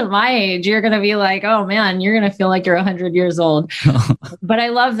guys get to my age. You're going to be like, oh man, you're going to feel like you're 100 years old. But I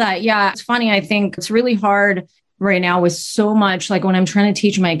love that. Yeah, it's funny. I think it's really hard right now with so much, like when I'm trying to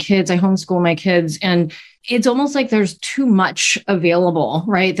teach my kids, I homeschool my kids, and it's almost like there's too much available,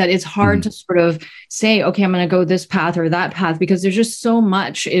 right? That it's hard to sort of say, okay, I'm going to go this path or that path, because there's just so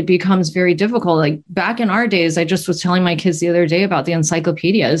much. It becomes very difficult. Like back in our days, I just was telling my kids the other day about the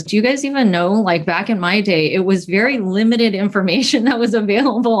encyclopedias. Do you guys even know, like back in my day, it was very limited information that was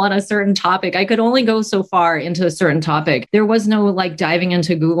available on a certain topic. I could only go so far into a certain topic. There was no like diving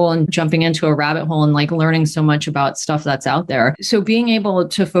into Google and jumping into a rabbit hole and like learning so much about stuff that's out there. So being able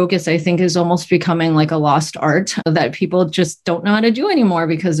to focus, I think, is almost becoming like a lost art that people just don't know how to do anymore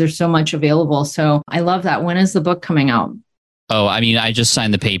because there's so much available. So I love that. When is the book coming out? Oh, I mean, I just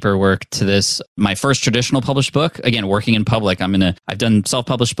signed the paperwork to this. My first traditional published book, again, working in public. I've done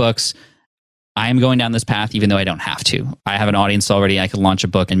self-published books. I am going down this path, even though I don't have to. I have an audience already. I could launch a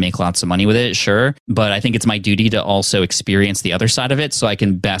book and make lots of money with it, sure. But I think it's my duty to also experience the other side of it so I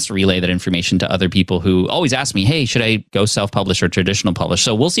can best relay that information to other people who always ask me, hey, should I go self-publish or traditional publish?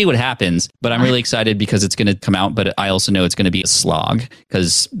 So we'll see what happens. But I'm really excited because it's going to come out. But I also know it's going to be a slog,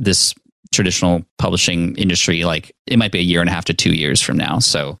 because this traditional publishing industry, like it might be a 1.5 to 2 years from now.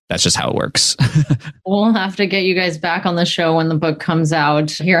 So that's just how it works. We'll have to get you guys back on the show when the book comes out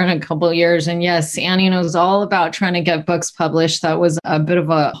here in a couple of years. And yes, Annie knows all about trying to get books published. That was a bit of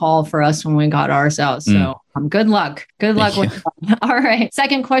a haul for us when we got ours out. So good luck. Good luck with that. All right.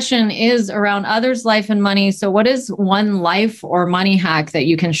 Second question is around others' life and money. So what is one life or money hack that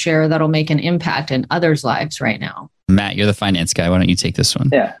you can share that'll make an impact in others' lives right now? Matt, you're the finance guy. Why don't you take this one?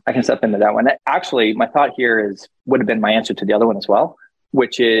 Yeah, I can step into that one. Actually, my thought here would have been my answer to the other one as well,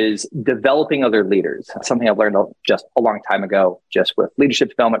 which is developing other leaders. Something I've learned just a long time ago, just with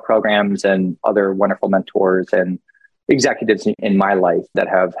leadership development programs and other wonderful mentors and executives in my life that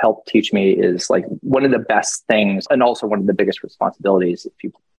have helped teach me, is like one of the best things, and also one of the biggest responsibilities, if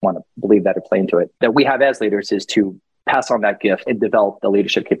you want to believe that or play into it, that we have as leaders, is to pass on that gift and develop the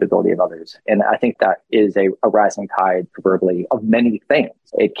leadership capability of others. And I think that is a rising tide, proverbially, of many things.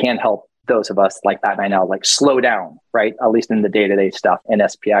 It can help those of us like Matt and I now, like slow down, right? At least in the day-to-day stuff in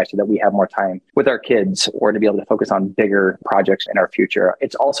SPI, so that we have more time with our kids, or to be able to focus on bigger projects in our future.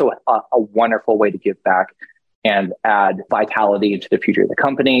 It's also a wonderful way to give back and add vitality into the future of the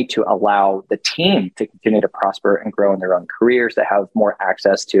company, to allow the team to continue to prosper and grow in their own careers, to have more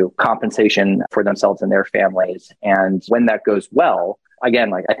access to compensation for themselves and their families. And when that goes well,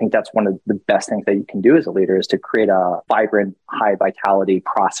 again, like I think that's one of the best things that you can do as a leader, is to create a vibrant, high vitality,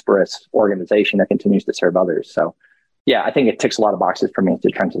 prosperous organization that continues to serve others. So yeah, I think it ticks a lot of boxes for me to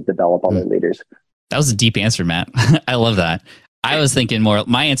try to develop other leaders. That was a deep answer, Matt. I love that. I was thinking more,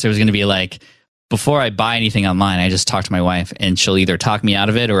 my answer was going to be like, before I buy anything online, I just talk to my wife and she'll either talk me out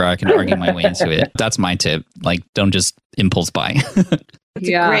of it or I can argue my way into it. That's my tip. Like, don't just impulse buy. It's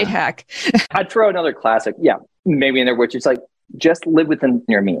a great hack. I'd throw another classic. Yeah, maybe in there, which is like, just live within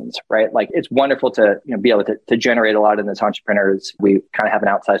your means, right? Like it's wonderful to be able to generate a lot in this entrepreneurs. We kind of have an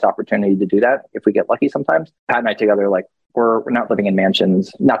outsized opportunity to do that if we get lucky sometimes. Pat and I together, like we're not living in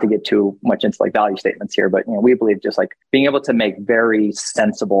mansions, not to get too much into like value statements here, but we believe just like being able to make very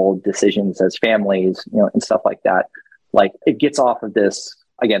sensible decisions as families, and stuff like that. Like it gets off of this,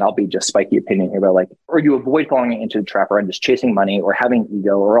 again, I'll be just spiky opinion here, but like, or you avoid falling into the trap and just chasing money or having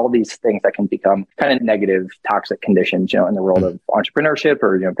ego or all these things that can become kind of negative, toxic conditions, in the world of entrepreneurship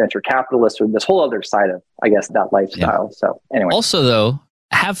or, venture capitalists, or this whole other side of, I guess, that lifestyle. Yeah. So anyway. Also though,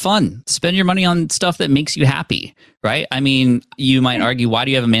 have fun. Spend your money on stuff that makes you happy, right? I mean, you might argue, why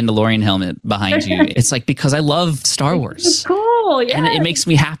do you have a Mandalorian helmet behind you? It's like, because I love Star Wars. It's cool, yeah. And it makes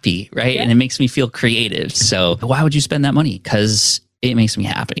me happy, right? Yeah. And it makes me feel creative. So why would you spend that money? Because it makes me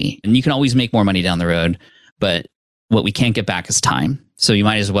happy. And you can always make more money down the road, but what we can't get back is time. So you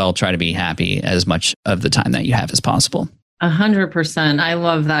might as well try to be happy as much of the time that you have as possible. 100%. I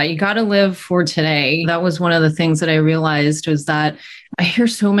love that. You got to live for today. That was one of the things that I realized, was that I hear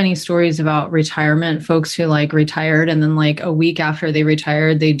so many stories about retirement, folks who like retired and then like a week after they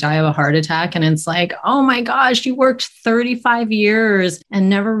retired, they die of a heart attack. And it's like, oh my gosh, you worked 35 years and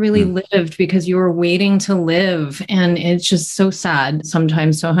never really lived because you were waiting to live. And it's just so sad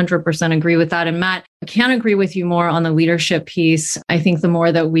sometimes. So 100% agree with that. And Matt, I can't agree with you more on the leadership piece. I think the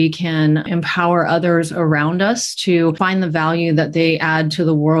more that we can empower others around us to find the value that they add to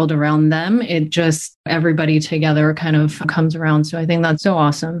the world around them, it just everybody together kind of comes around. So I think that's so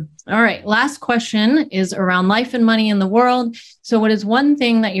awesome. All right. Last question is around life and money in the world. So what is one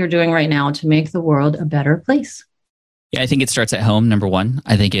thing that you're doing right now to make the world a better place? Yeah, I think it starts at home, number one.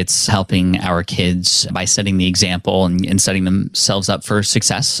 I think it's helping our kids by setting the example and setting themselves up for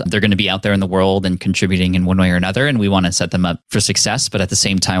success. They're going to be out there in the world and contributing in one way or another, and we want to set them up for success, but at the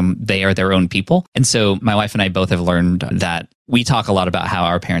same time, they are their own people. And so my wife and I both have learned that we talk a lot about how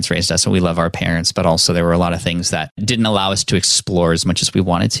our parents raised us and we love our parents, but also there were a lot of things that didn't allow us to explore as much as we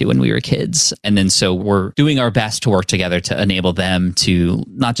wanted to when we were kids. And then so we're doing our best to work together to enable them to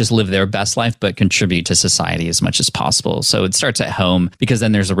not just live their best life, but contribute to society as much as possible. So it starts at home because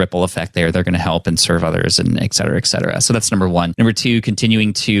then there's a ripple effect there. They're going to help and serve others and et cetera, et cetera. So that's number one. Number two,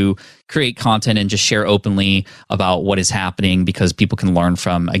 continuing to create content and just share openly about what is happening because people can learn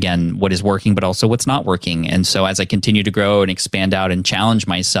from, again, what is working, but also what's not working. And so as I continue to grow and expand out and challenge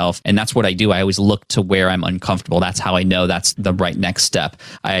myself, and that's what I do, I always look to where I'm uncomfortable. That's how I know that's the right next step.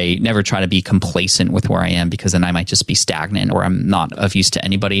 I never try to be complacent with where I am because then I might just be stagnant or I'm not of use to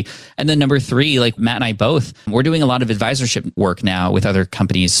anybody. And then number three, like Matt and I both, we're doing a lot of advisorship work now with other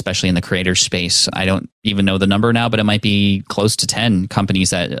companies, especially in the creator space. I don't even know the number now, but it might be close to 10 companies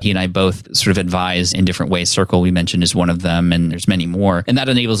that he and I both sort of advise in different ways. Circle, we mentioned, is one of them, and there's many more. And that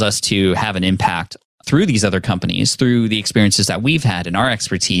enables us to have an impact through these other companies, through the experiences that we've had and our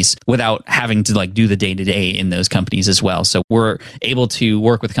expertise without having to like do the day-to-day in those companies as well. So we're able to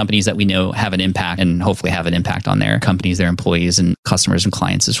work with companies that we know have an impact and hopefully have an impact on their companies, their employees and customers and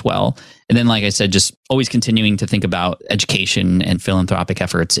clients as well. And then, like I said, just always continuing to think about education and philanthropic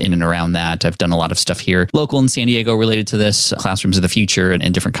efforts in and around that. I've done a lot of stuff here local in San Diego related to this, Classrooms of the Future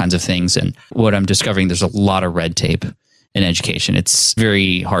and different kinds of things. And what I'm discovering, there's a lot of red tape in education. It's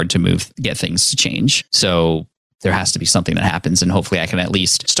very hard to get things to change. So there has to be something that happens. And hopefully I can at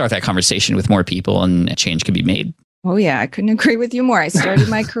least start that conversation with more people and change can be made. Oh, yeah. I couldn't agree with you more. I started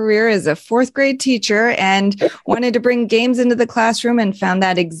my career as a fourth grade teacher and wanted to bring games into the classroom and found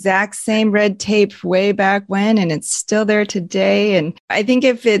that exact same red tape way back when, and it's still there today. And I think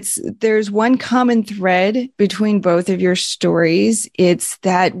if there's one common thread between both of your stories, it's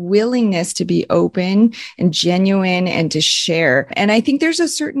that willingness to be open and genuine and to share. And I think there's a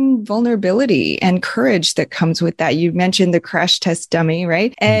certain vulnerability and courage that comes with that. You mentioned the crash test dummy,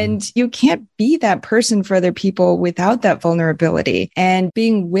 right? And you can't be that person for other people without that vulnerability, and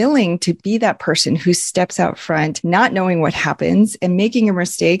being willing to be that person who steps out front, not knowing what happens and making your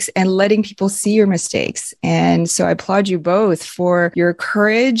mistakes and letting people see your mistakes. And so I applaud you both for your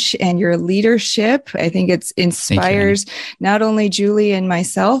courage and your leadership. I think it inspires not only Julie and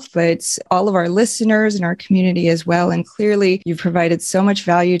myself, but all of our listeners and our community as well. And clearly you've provided so much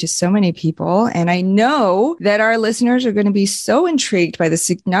value to so many people. And I know that our listeners are going to be so intrigued by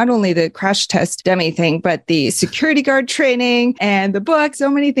not only the crash test dummy thing, but the security guard training and the book, so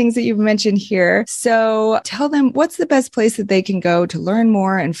many things that you've mentioned here. So tell them, what's the best place that they can go to learn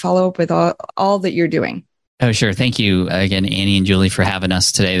more and follow up with all that you're doing? Oh, sure. Thank you again, Annie and Julie, for having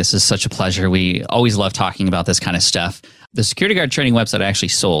us today. This is such a pleasure. We always love talking about this kind of stuff. The security guard training website I actually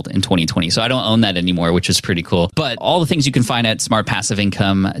sold in 2020, so I don't own that anymore, which is pretty cool. But all the things you can find at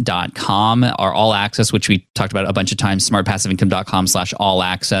smartpassiveincome.com are all access, which we talked about a bunch of times, smartpassiveincome.com/all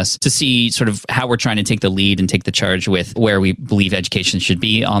access, to see sort of how we're trying to take the lead and take the charge with where we believe education should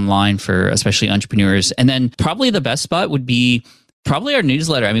be online for especially entrepreneurs. And then probably the best spot would be probably our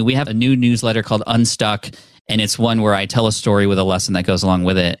newsletter. I mean, we have a new newsletter called Unstuck, and it's one where I tell a story with a lesson that goes along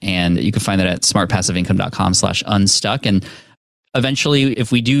with it. And you can find that at smartpassiveincome.com/unstuck. And eventually,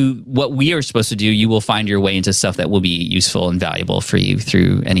 if we do what we are supposed to do, you will find your way into stuff that will be useful and valuable for you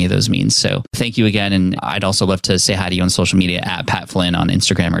through any of those means. So thank you again. And I'd also love to say hi to you on social media at Pat Flynn on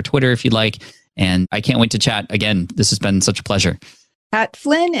Instagram or Twitter if you'd like. And I can't wait to chat again. This has been such a pleasure. Pat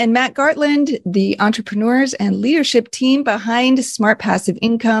Flynn and Matt Gartland, the entrepreneurs and leadership team behind Smart Passive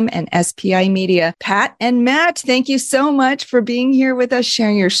Income and SPI Media. Pat and Matt, thank you so much for being here with us,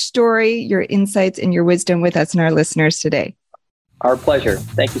 sharing your story, your insights, and your wisdom with us and our listeners today. Our pleasure.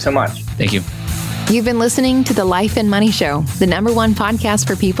 Thank you so much. Thank you. You've been listening to The Life and Money Show, the #1 podcast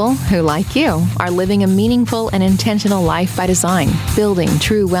for people who, like you, are living a meaningful and intentional life by design, building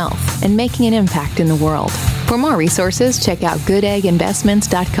true wealth, and making an impact in the world. For more resources, check out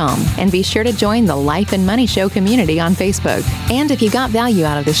goodegginvestments.com and be sure to join the Life and Money Show community on Facebook. And if you got value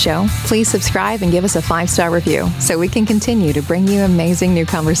out of the show, please subscribe and give us a 5-star review so we can continue to bring you amazing new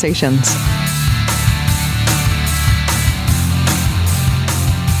conversations.